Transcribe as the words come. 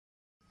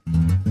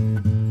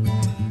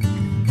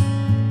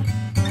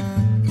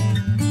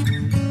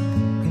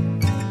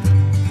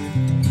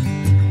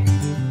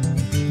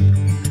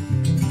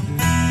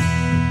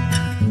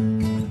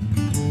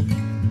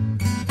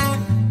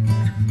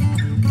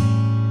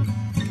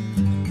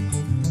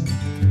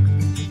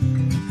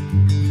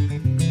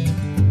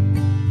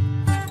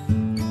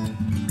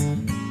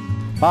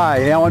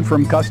Hi, Alan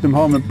from Custom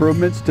Home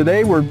Improvements.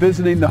 Today we're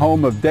visiting the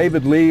home of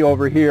David Lee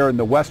over here in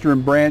the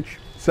Western Branch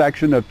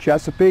section of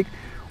Chesapeake,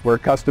 where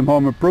Custom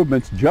Home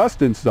Improvements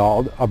just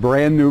installed a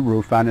brand new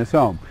roof on his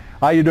home.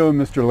 How you doing,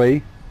 Mr.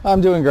 Lee? I'm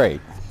doing great.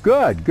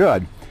 Good,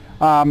 good.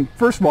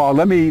 First of all,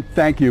 let me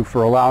thank you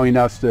for allowing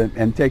us to,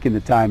 and taking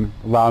the time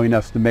allowing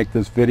us to make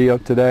this video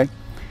today.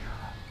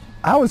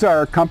 How is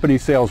our company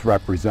sales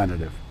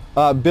representative?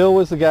 Bill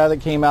was the guy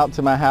that came out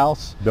to my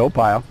house. Bill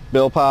Pyle.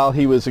 Bill Pyle.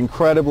 He was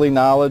incredibly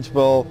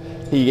knowledgeable.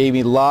 He gave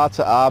me lots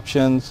of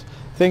options.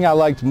 The thing I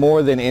liked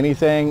more than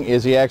anything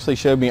is he actually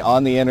showed me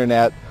on the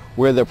internet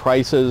where the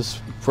prices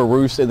for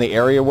roofs in the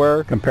area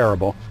were.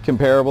 Comparable,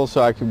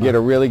 so I could get a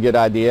really good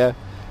idea.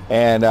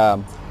 And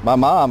my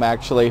mom,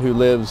 actually, who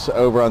lives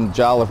over on the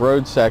Jolliffe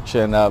Road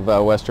section of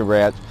Western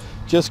Branch,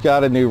 just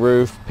got a new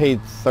roof, paid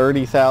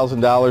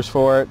 $30,000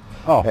 for it.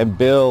 Oh. And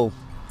Bill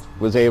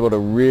was able to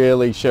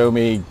really show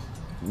me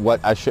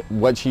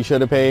what she should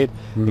have paid,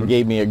 and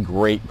gave me a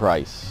great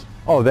price.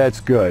 Oh,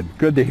 that's good.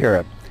 Good to hear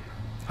it.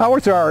 How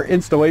was our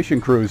installation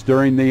crews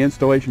during the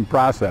installation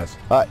process?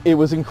 It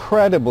was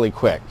incredibly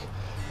quick.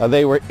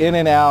 They were in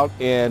and out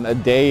in a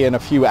day and a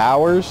few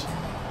hours,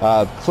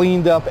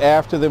 cleaned up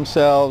after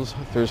themselves.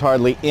 There's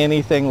hardly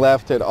anything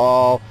left at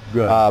all.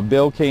 Good.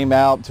 Bill came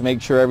out to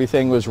make sure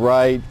everything was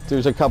right.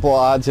 There's a couple of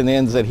odds and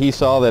ends that he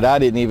saw that I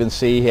didn't even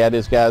see. He had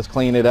his guys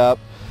clean it up.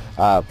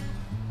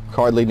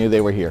 Hardly knew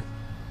they were here.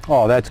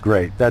 Oh, that's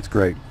great. That's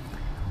great.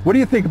 What do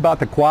you think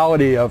about the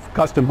quality of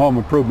Custom Home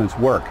Improvements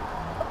work?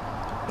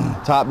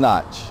 Top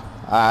notch.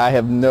 I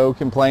have no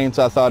complaints.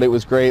 I thought it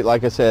was great.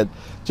 Like I said,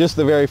 just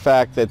the very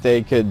fact that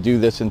they could do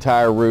this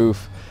entire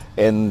roof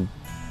in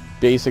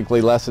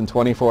basically less than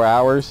 24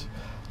 hours,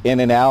 in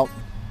and out,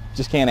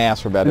 just can't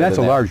ask for better than that. And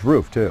that's a large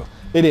roof too.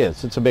 It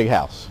is. It's a big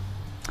house.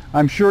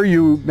 I'm sure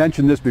you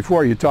mentioned this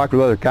before. You talked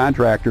with other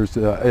contractors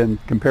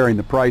and comparing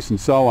the price and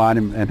so on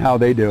and how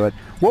they do it.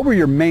 What were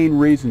your main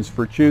reasons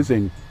for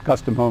choosing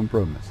Custom Home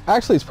Improvements?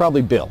 Actually, it's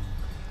probably Bill.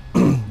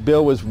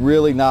 Bill was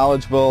really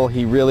knowledgeable.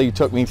 He really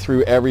took me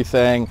through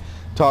everything,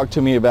 talked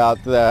to me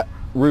about the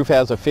roof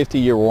has a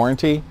 50-year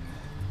warranty.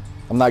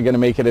 I'm not going to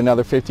make it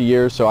another 50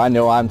 years, so I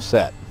know I'm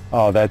set.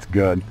 Oh, that's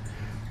good.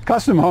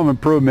 Custom Home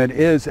Improvement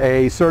is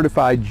a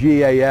certified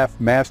GAF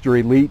Master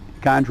Elite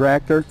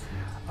contractor.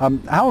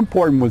 How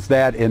important was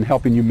that in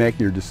helping you make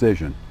your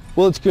decision?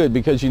 Well, it's good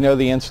because you know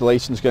the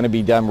installation is going to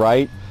be done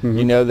right.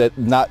 You know that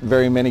not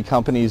very many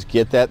companies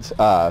get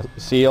that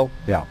seal.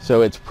 Yeah.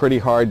 So it's pretty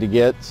hard to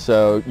get.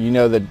 So you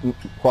know the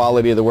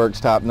quality of the work's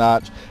top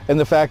notch. And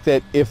the fact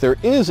that if there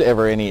is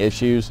ever any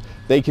issues,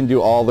 they can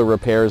do all the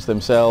repairs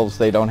themselves.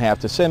 They don't have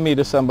to send me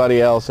to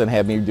somebody else and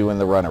have me doing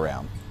the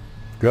runaround.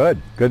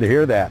 Good. Good to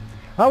hear that.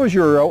 How was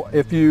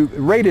if you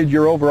rated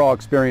your overall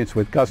experience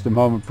with Custom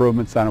Home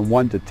Improvements on a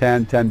 1 to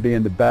 10, 10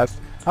 being the best,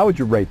 how would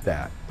you rate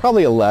that?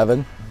 Probably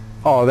 11.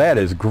 Oh, that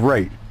is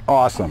great.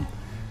 Awesome.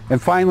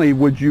 And finally,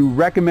 would you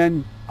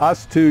recommend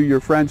us to your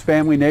friends,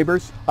 family,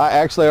 neighbors? I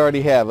actually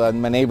already have.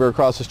 My neighbor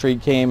across the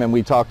street came and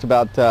we talked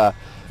about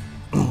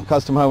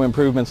Custom Home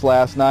Improvements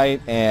last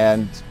night,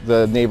 and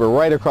the neighbor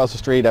right across the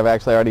street, I've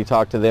actually already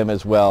talked to them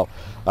as well.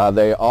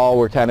 They all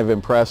were kind of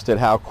impressed at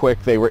how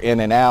quick they were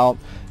in and out.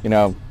 You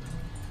know,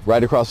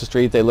 right across the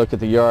street, they look at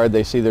the yard,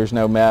 they see there's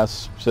no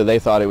mess, so they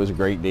thought it was a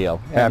great deal.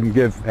 Have them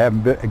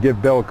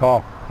give Bill a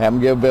call. Have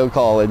them give Bill a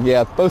call, and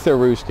yeah, both their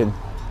roofs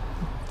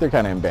they're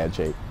kind of in bad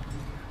shape.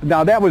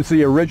 Now that was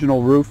the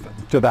original roof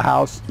to the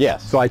house?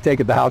 Yes. So I take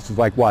it the house is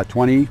like what,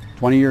 20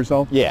 years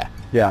old? Yeah.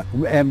 Yeah.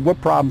 And what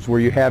problems were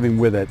you having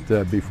with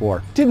it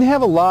before? Didn't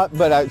have a lot,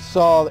 but I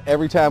saw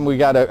every time we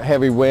got a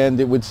heavy wind,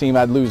 it would seem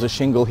I'd lose a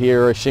shingle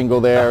here, a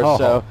shingle there,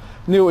 so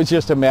knew it was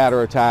just a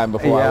matter of time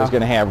before I was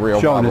going to have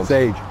real problems.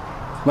 Showing its age.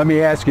 Let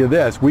me ask you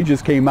this. We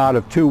just came out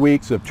of 2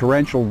 weeks of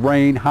torrential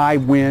rain, high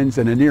winds,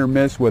 and a near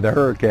miss with a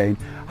hurricane.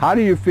 How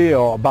do you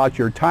feel about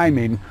your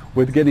timing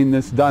with getting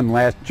this done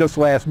just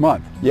last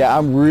month? Yeah,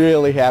 I'm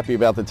really happy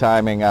about the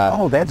timing.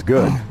 Oh, that's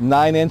good.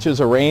 9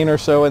 inches of rain or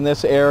so in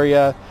this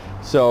area,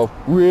 so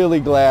really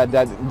glad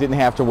that didn't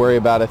have to worry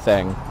about a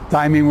thing.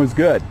 Timing was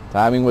good.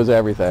 Timing was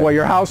everything. Well,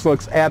 your house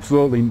looks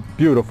absolutely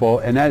beautiful,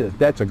 and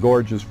that's a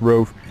gorgeous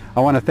roof. I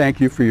want to thank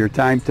you for your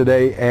time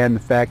today and the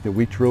fact that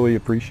we truly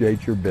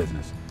appreciate your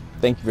business.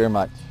 Thank you very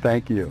much.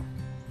 Thank you.